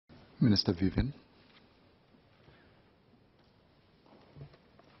Minister Vivian.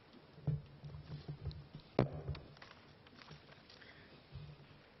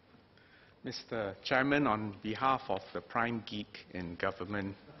 Mr. Chairman, on behalf of the Prime Geek in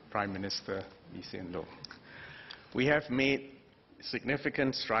Government, Prime Minister Lee Hsien Loong, we have made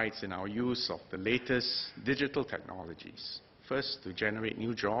significant strides in our use of the latest digital technologies. First, to generate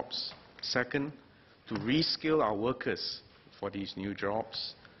new jobs. Second, to reskill our workers for these new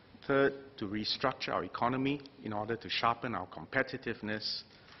jobs. Third, to restructure our economy in order to sharpen our competitiveness.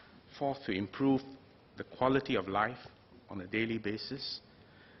 Fourth, to improve the quality of life on a daily basis.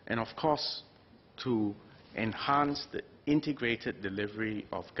 And of course, to enhance the integrated delivery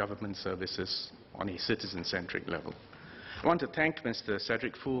of government services on a citizen-centric level. I want to thank Mr.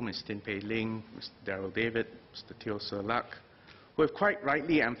 Cedric Foo, Ms. Tin Pei Ling, Mr. Darrell David, Mr. Teo Ser Luck, who have quite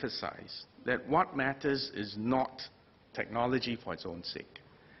rightly emphasized that what matters is not technology for its own sake,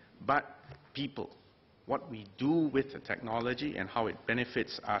 but people, what we do with the technology and how it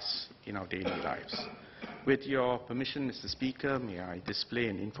benefits us in our daily lives. With your permission, Mr. Speaker, may I display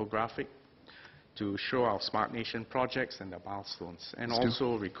an infographic to show our Smart Nation projects and the milestones, and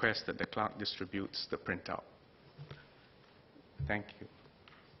also request that the clerk distributes the printout. Thank you.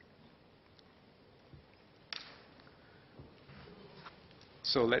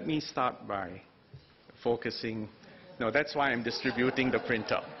 So let me start by focusing. No, that's why I'm distributing the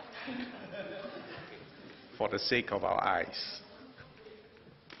printout, for the sake of our eyes.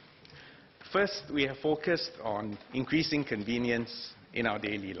 First, we have focused on increasing convenience in our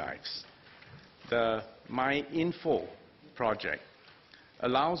daily lives. The MyInfo project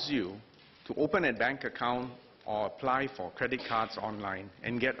allows you to open a bank account or apply for credit cards online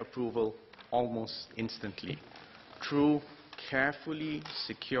and get approval almost instantly through carefully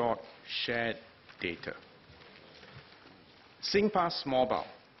secured shared data. SingPass Mobile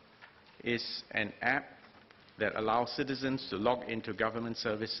is an app that allows citizens to log into government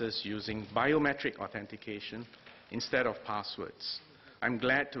services using biometric authentication instead of passwords. I'm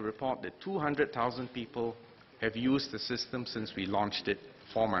glad to report that 200,000 people have used the system since we launched it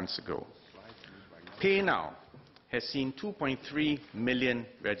 4 months ago. PayNow has seen 2.3 million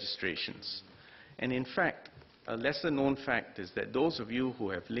registrations. And in fact, a lesser-known fact is that those of you who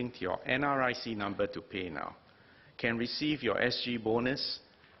have linked your NRIC number to PayNow can receive your SG bonus,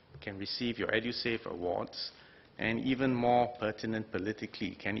 can receive your EduSave awards, and even more pertinent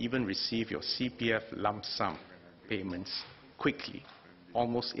politically, can even receive your CPF lump sum payments quickly,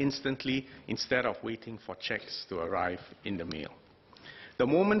 almost instantly, instead of waiting for checks to arrive in the mail. The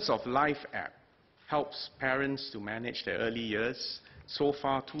Moments of Life app helps parents to manage their early years. So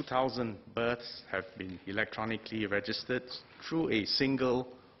far, 2,000 births have been electronically registered through a single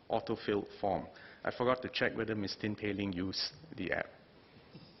auto-filled form. I forgot to check whether Ms. Tin Pei Ling used the app.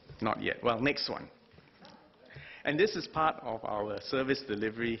 Not yet. Well, next one. And this is part of our service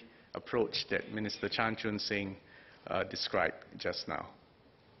delivery approach that Minister Chan Chun Sing described just now.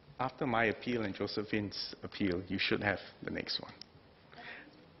 After my appeal and Josephine's appeal, you should have the next one.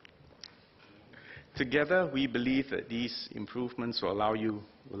 Together, we believe that these improvements will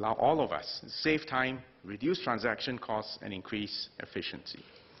allow all of us to save time, reduce transaction costs, and increase efficiency.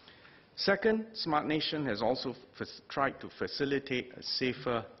 Second, Smart Nation has also tried to facilitate a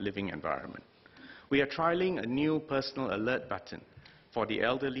safer living environment. We are trialing a new personal alert button for the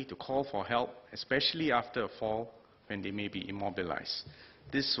elderly to call for help, especially after a fall when they may be immobilized.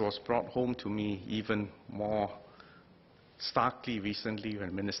 This was brought home to me even more starkly recently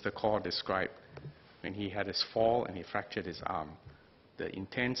when Minister Kaur described when he had his fall and he fractured his arm, the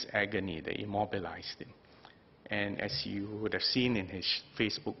intense agony that immobilized him. And as you would have seen in his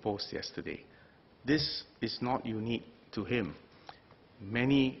Facebook post yesterday, this is not unique to him.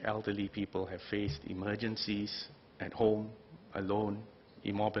 Many elderly people have faced emergencies at home, alone,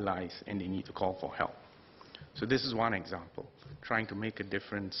 immobilized, and they need to call for help. So this is one example, trying to make a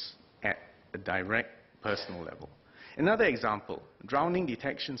difference at a direct personal level. Another example, drowning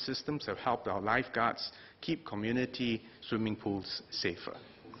detection systems have helped our lifeguards keep community swimming pools safer.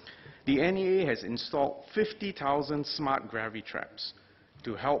 The NEA has installed 50,000 smart gravity traps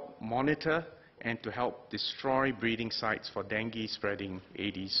to help monitor and to help destroy breeding sites for dengue-spreading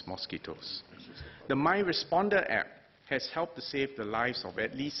Aedes mosquitoes. The My Responder app has helped to save the lives of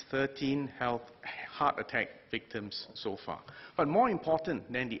at least 13 heart attack victims so far. But more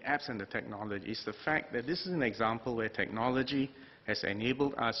important than the apps and the technology is the fact that this is an example where technology has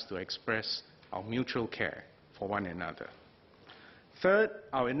enabled us to express our mutual care for one another. Third,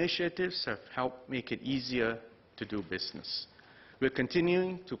 our initiatives have helped make it easier to do business. We're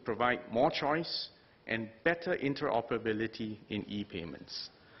continuing to provide more choice and better interoperability in e-payments.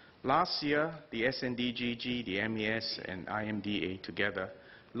 Last year, the SNDGG, the MES, and IMDA together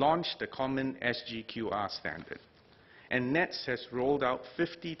launched the common SGQR standard. And NETS has rolled out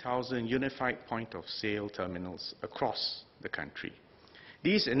 50,000 unified point-of-sale terminals across the country.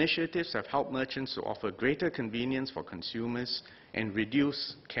 These initiatives have helped merchants to offer greater convenience for consumers and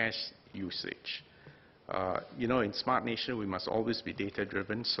reduce cash usage. In Smart Nation, we must always be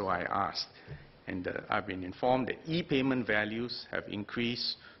data-driven, so I asked, and I've been informed that e-payment values have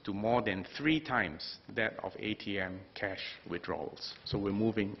increased to more than 3 times that of ATM cash withdrawals. So we're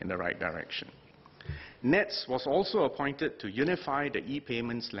moving in the right direction. NETS was also appointed to unify the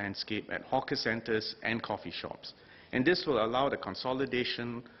e-payments landscape at hawker centers and coffee shops. And this will allow the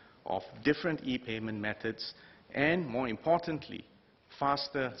consolidation of different e-payment methods and, more importantly,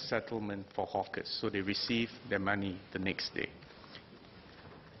 faster settlement for hawkers, so they receive their money the next day.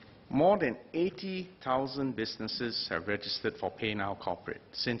 More than 80,000 businesses have registered for PayNow Corporate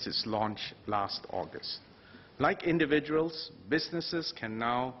since its launch last August. Like individuals, businesses can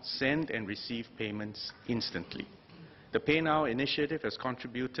now send and receive payments instantly. The PayNow initiative has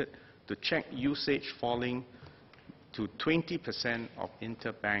contributed to check usage falling to 20% of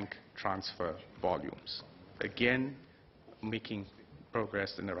interbank transfer volumes. Again, making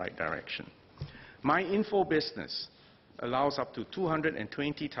progress in the right direction. My Info Business allows up to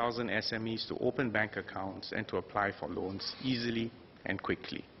 220,000 SMEs to open bank accounts and to apply for loans easily and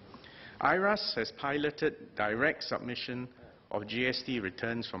quickly. IRAS has piloted direct submission of GST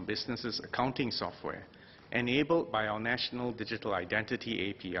returns from businesses' accounting software, enabled by our national digital identity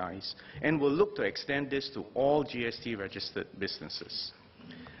APIs, and will look to extend this to all GST-registered businesses.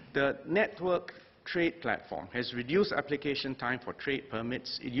 The network trade platform has reduced application time for trade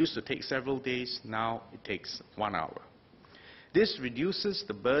permits. It used to take several days, now it takes 1 hour. This reduces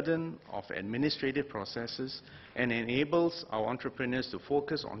the burden of administrative processes and enables our entrepreneurs to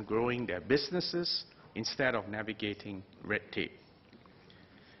focus on growing their businesses instead of navigating red tape.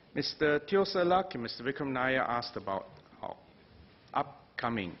 Mr. Teo Serlak and Mr. Vikram Nair asked about our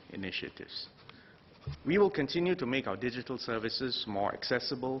upcoming initiatives. We will continue to make our digital services more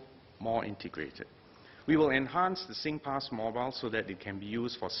accessible, more integrated. We will enhance the SingPass mobile so that it can be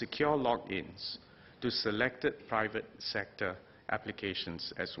used for secure logins to selected private sector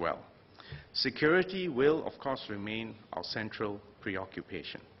applications as well. Security will, of course, remain our central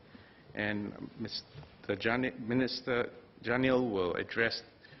preoccupation. And Minister Janil will address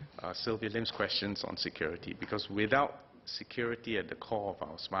Sylvia Lim's questions on security, because without security at the core of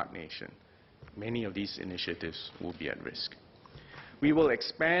our Smart Nation, many of these initiatives will be at risk. We will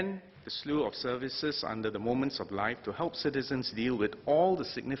expand the slew of services under the Moments of Life to help citizens deal with all the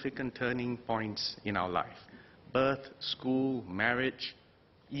significant turning points in our life: birth, school, marriage,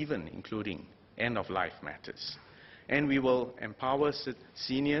 even including end-of-life matters. And we will empower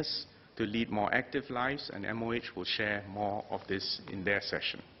seniors to lead more active lives, and MOH will share more of this in their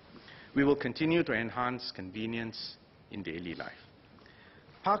session. We will continue to enhance convenience in daily life.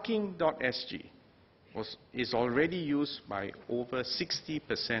 Parking.sg is already used by over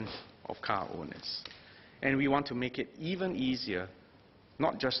 60% of car owners. And we want to make it even easier,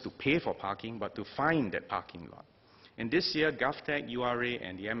 not just to pay for parking, but to find that parking lot. And this year, GovTech, URA,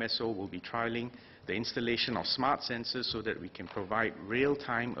 and the MSO will be trialing the installation of smart sensors so that we can provide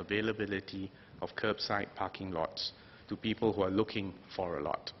real-time availability of curbside parking lots to people who are looking for a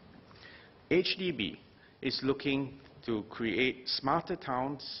lot. HDB is looking to create smarter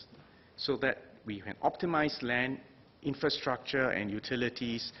towns so that we can optimize land, infrastructure, and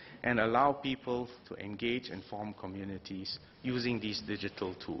utilities, and allow people to engage and form communities using these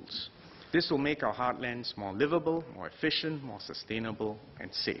digital tools. This will make our heartlands more livable, more efficient, more sustainable,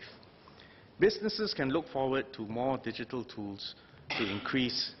 and safe. Businesses can look forward to more digital tools to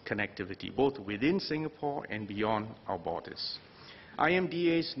increase connectivity, both within Singapore and beyond our borders.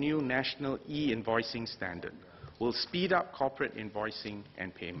 IMDA's new national e-invoicing standard will speed up corporate invoicing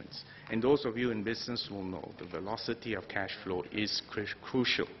and payments. And those of you in business will know the velocity of cash flow is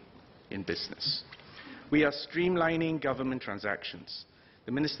crucial in business. We are streamlining government transactions.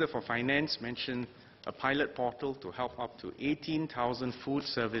 The Minister for Finance mentioned a pilot portal to help up to 18,000 food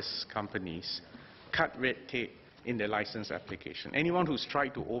service companies cut red tape in their license application. Anyone who's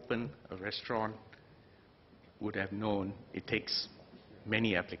tried to open a restaurant would have known it takes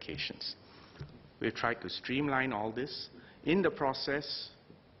many applications. We've tried to streamline all this. In the process,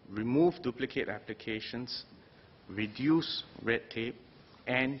 remove duplicate applications, reduce red tape,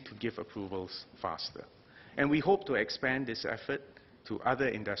 and to give approvals faster. And we hope to expand this effort to other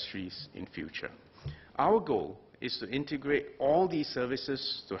industries in future. Our goal is to integrate all these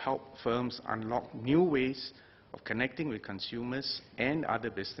services to help firms unlock new ways of connecting with consumers and other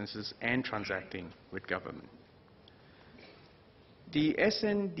businesses and transacting with government. The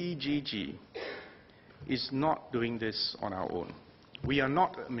SNDGG is not doing this on our own. We are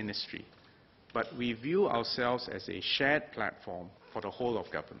not a ministry, but we view ourselves as a shared platform for the whole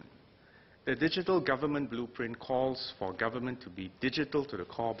of government. The Digital Government Blueprint calls for government to be digital to the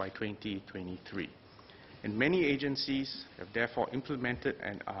core by 2023. And many agencies have therefore implemented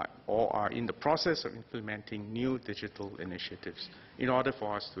or are in the process of implementing new digital initiatives in order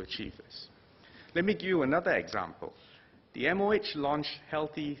for us to achieve this. Let me give you another example. The MOH launched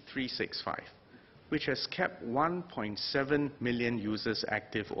Healthy 365, which has kept 1.7 million users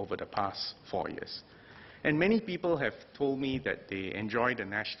active over the past 4 years. And many people have told me that they enjoy the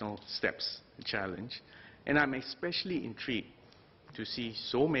National Steps Challenge, and I'm especially intrigued to see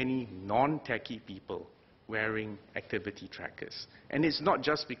so many non-techie people wearing activity trackers. And it's not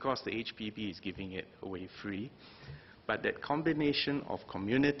just because the HPB is giving it away free, but that combination of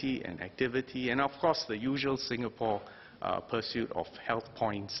community and activity, and of course the usual Singapore pursuit of health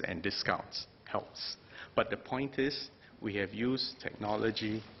points and discounts helps. But the point is, we have used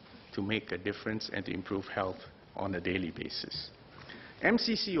technology to make a difference and to improve health on a daily basis.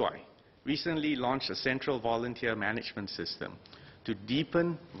 MCCY recently launched a central volunteer management system to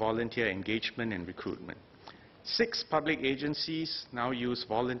deepen volunteer engagement and recruitment. 6 public agencies now use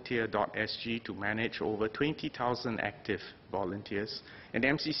volunteer.sg to manage over 20,000 active volunteers, and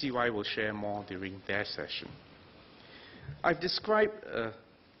MCCY will share more during their session. I've described a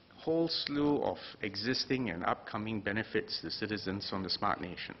whole slew of existing and upcoming benefits to citizens from the Smart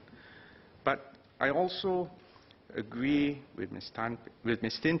Nation. But I also agree with Ms.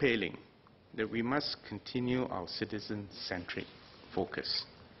 Tin Pei Ling that we must continue our citizen-centric focus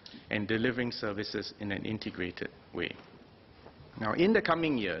and delivering services in an integrated way. Now, in the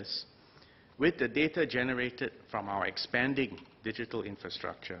coming years, with the data generated from our expanding digital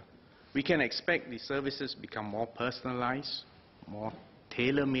infrastructure, we can expect the services become more personalized, more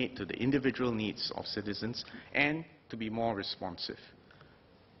tailor-made to the individual needs of citizens, and to be more responsive.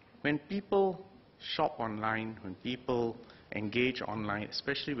 When people shop online, when people engage online,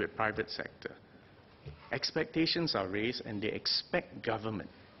 especially with private sector, expectations are raised, and they expect government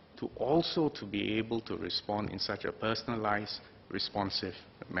to also to be able to respond in such a personalized, responsive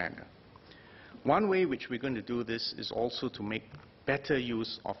manner. One way which we're going to do this is also to make better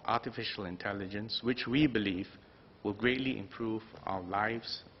use of artificial intelligence, which we believe will greatly improve our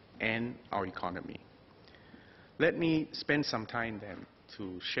lives and our economy. Let me spend some time then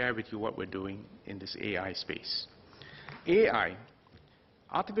to share with you what we're doing in this AI space. AI,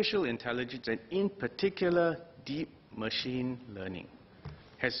 artificial intelligence, and in particular deep machine learning,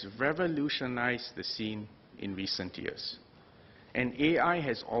 has revolutionized the scene in recent years. And AI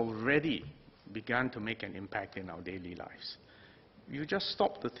has already begun to make an impact in our daily lives. You just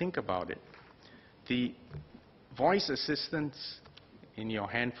stop to think about it. The voice assistants in your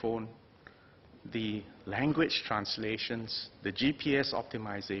handphone, the language translations, the GPS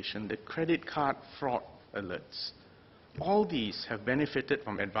optimization, the credit card fraud alerts, all these have benefited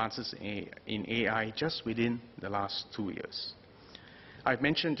from advances in AI just within the last 2 years. I've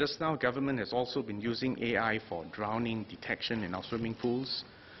mentioned just now, government has also been using AI for drowning detection in our swimming pools.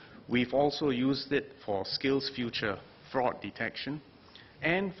 We've also used it for SkillsFuture fraud detection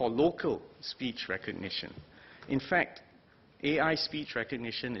and for local speech recognition. In fact, AI speech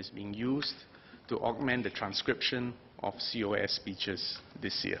recognition is being used to augment the transcription of COS speeches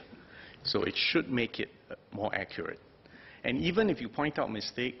this year. So it should make it more accurate. And even if you point out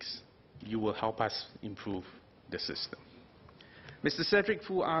mistakes, you will help us improve the system. Mr. Cedric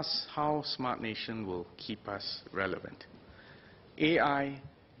Fu asks how Smart Nation will keep us relevant. AI,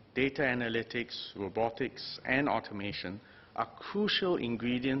 data analytics, robotics, and automation are crucial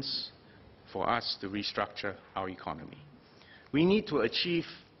ingredients for us to restructure our economy. We need to achieve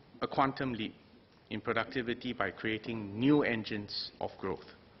a quantum leap in productivity by creating new engines of growth.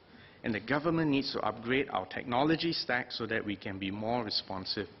 And the government needs to upgrade our technology stack so that we can be more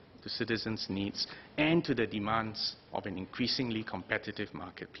responsive to citizens' needs and to the demands of an increasingly competitive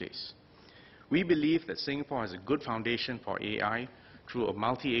marketplace. We believe that Singapore has a good foundation for AI through a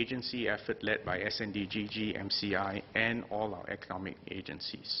multi-agency effort led by SNDGG, MCI, and all our economic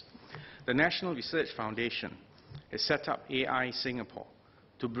agencies. The National Research Foundation has set up AI Singapore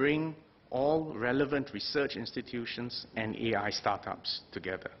to bring all relevant research institutions and AI startups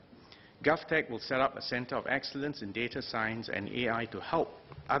together. GovTech will set up a Center of Excellence in Data Science and AI to help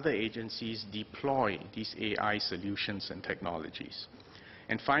other agencies deploy these AI solutions and technologies.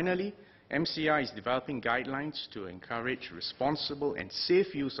 And finally, MCI is developing guidelines to encourage responsible and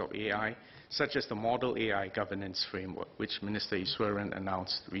safe use of AI such as the Model AI Governance Framework, which Minister Iswaran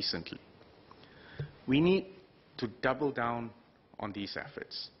announced recently. We need to double down on these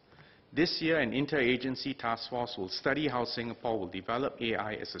efforts. This year, an interagency task force will study how Singapore will develop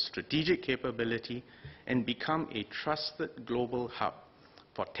AI as a strategic capability and become a trusted global hub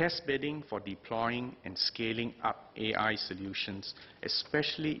for test bedding, for deploying and scaling up AI solutions,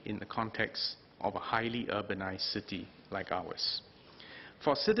 especially in the context of a highly urbanized city like ours.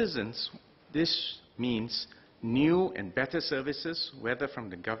 For citizens, this means new and better services, whether from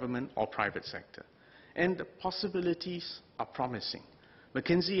the government or private sector. And the possibilities are promising.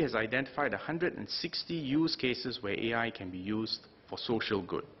 McKinsey has identified 160 use cases where AI can be used for social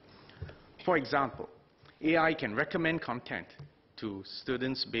good. For example, AI can recommend content to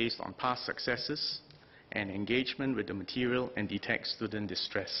students based on past successes and engagement with the material and detect student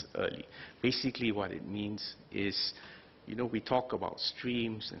distress early. Basically what it means is, we talk about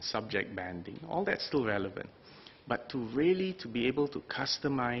streams and subject banding. All that's still relevant. But to be able to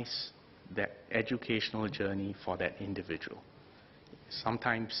customize that educational journey for that individual,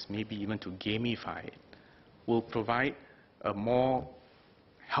 sometimes maybe even to gamify it, will provide a more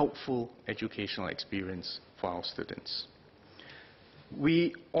helpful educational experience for our students.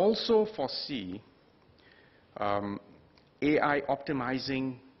 We also foresee AI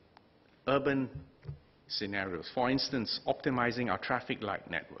optimizing urban scenarios, for instance, optimizing our traffic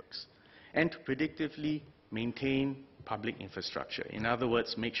light networks, and to predictively maintain public infrastructure. In other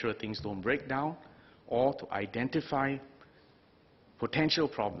words, make sure things don't break down, or to identify potential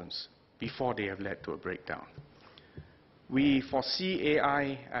problems before they have led to a breakdown. We foresee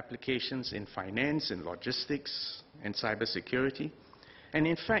AI applications in finance and logistics and cybersecurity. And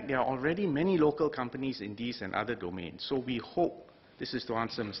in fact, there are already many local companies in these and other domains. So we hope, this is to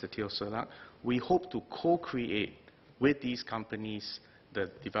answer Mr. Teo Serlak, we hope to co-create with these companies the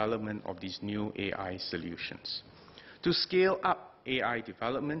development of these new AI solutions. To scale up AI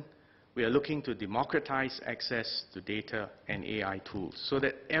development, we are looking to democratize access to data and AI tools so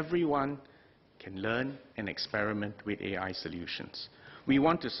that everyone can learn and experiment with AI solutions. We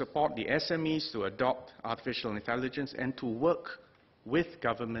want to support the SMEs to adopt artificial intelligence and to work with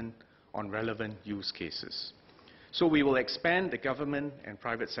government on relevant use cases. So we will expand the government and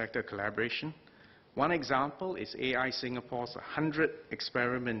private sector collaboration. One example is AI Singapore's 100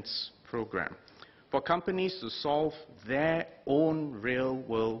 Experiments program for companies to solve their own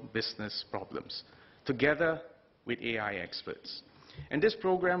real-world business problems together with AI experts. And this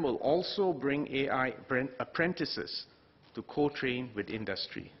program will also bring AI apprentices to co-train with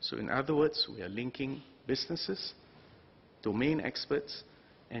industry. So in other words, we are linking businesses, domain experts,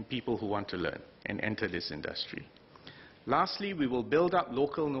 and people who want to learn and enter this industry. Lastly, we will build up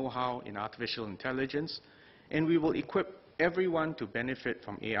local know-how in artificial intelligence, and we will equip everyone to benefit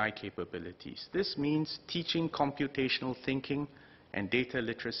from AI capabilities. This means teaching computational thinking and data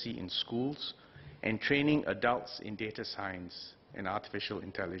literacy in schools, and training adults in data science and artificial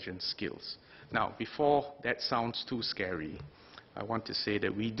intelligence skills. Now, before that sounds too scary, I want to say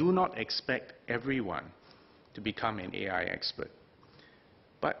that we do not expect everyone to become an AI expert.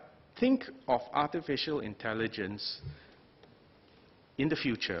 But think of artificial intelligence in the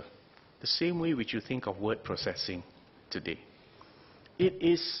future the same way which you think of word processing today. It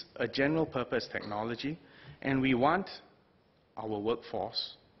is a general purpose technology, and we want our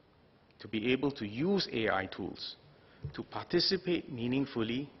workforce to be able to use AI tools to participate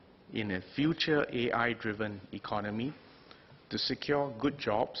meaningfully in a future AI-driven economy, to secure good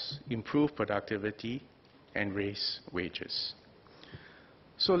jobs, improve productivity, and raise wages.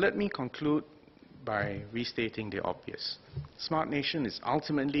 So let me conclude by restating the obvious. Smart Nation is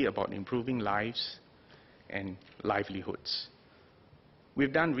ultimately about improving lives and livelihoods.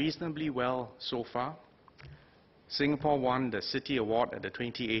 We've done reasonably well so far. Singapore won the City Award at the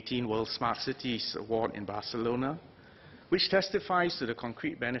 2018 World Smart Cities Award in Barcelona, which testifies to the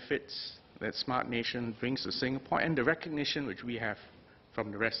concrete benefits that Smart Nation brings to Singapore and the recognition which we have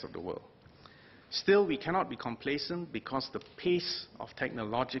from the rest of the world. Still, we cannot be complacent because the pace of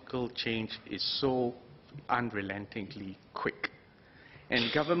technological change is so unrelentingly quick.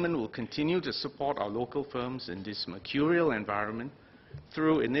 And government will continue to support our local firms in this mercurial environment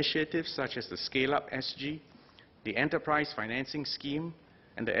through initiatives such as the Scale Up SG, the Enterprise Financing Scheme,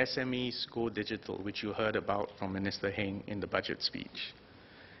 and the SMEs Go Digital, which you heard about from Minister Heng in the budget speech.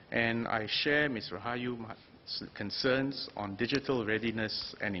 And I share Ms. Rahayu's concerns on digital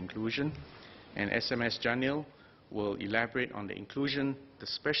readiness and inclusion, and SMS Janil will elaborate on the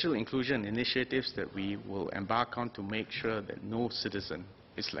special inclusion initiatives that we will embark on to make sure that no citizen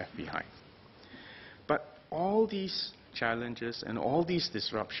is left behind. But all these challenges, and all these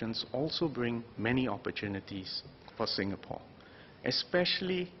disruptions also bring many opportunities for Singapore,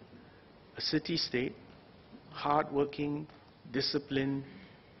 especially a city-state, hardworking, disciplined,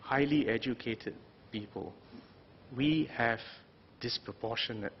 highly educated people. We have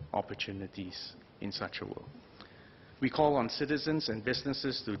disproportionate opportunities in such a world. We call on citizens and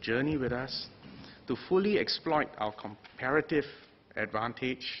businesses to journey with us, to fully exploit our comparative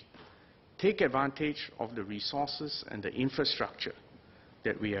advantage, take advantage of the resources and the infrastructure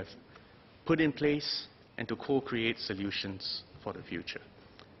that we have put in place, and to co-create solutions for the future.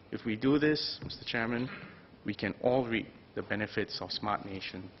 If we do this, Mr. Chairman, we can all reap the benefits of Smart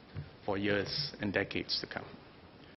Nation for years and decades to come.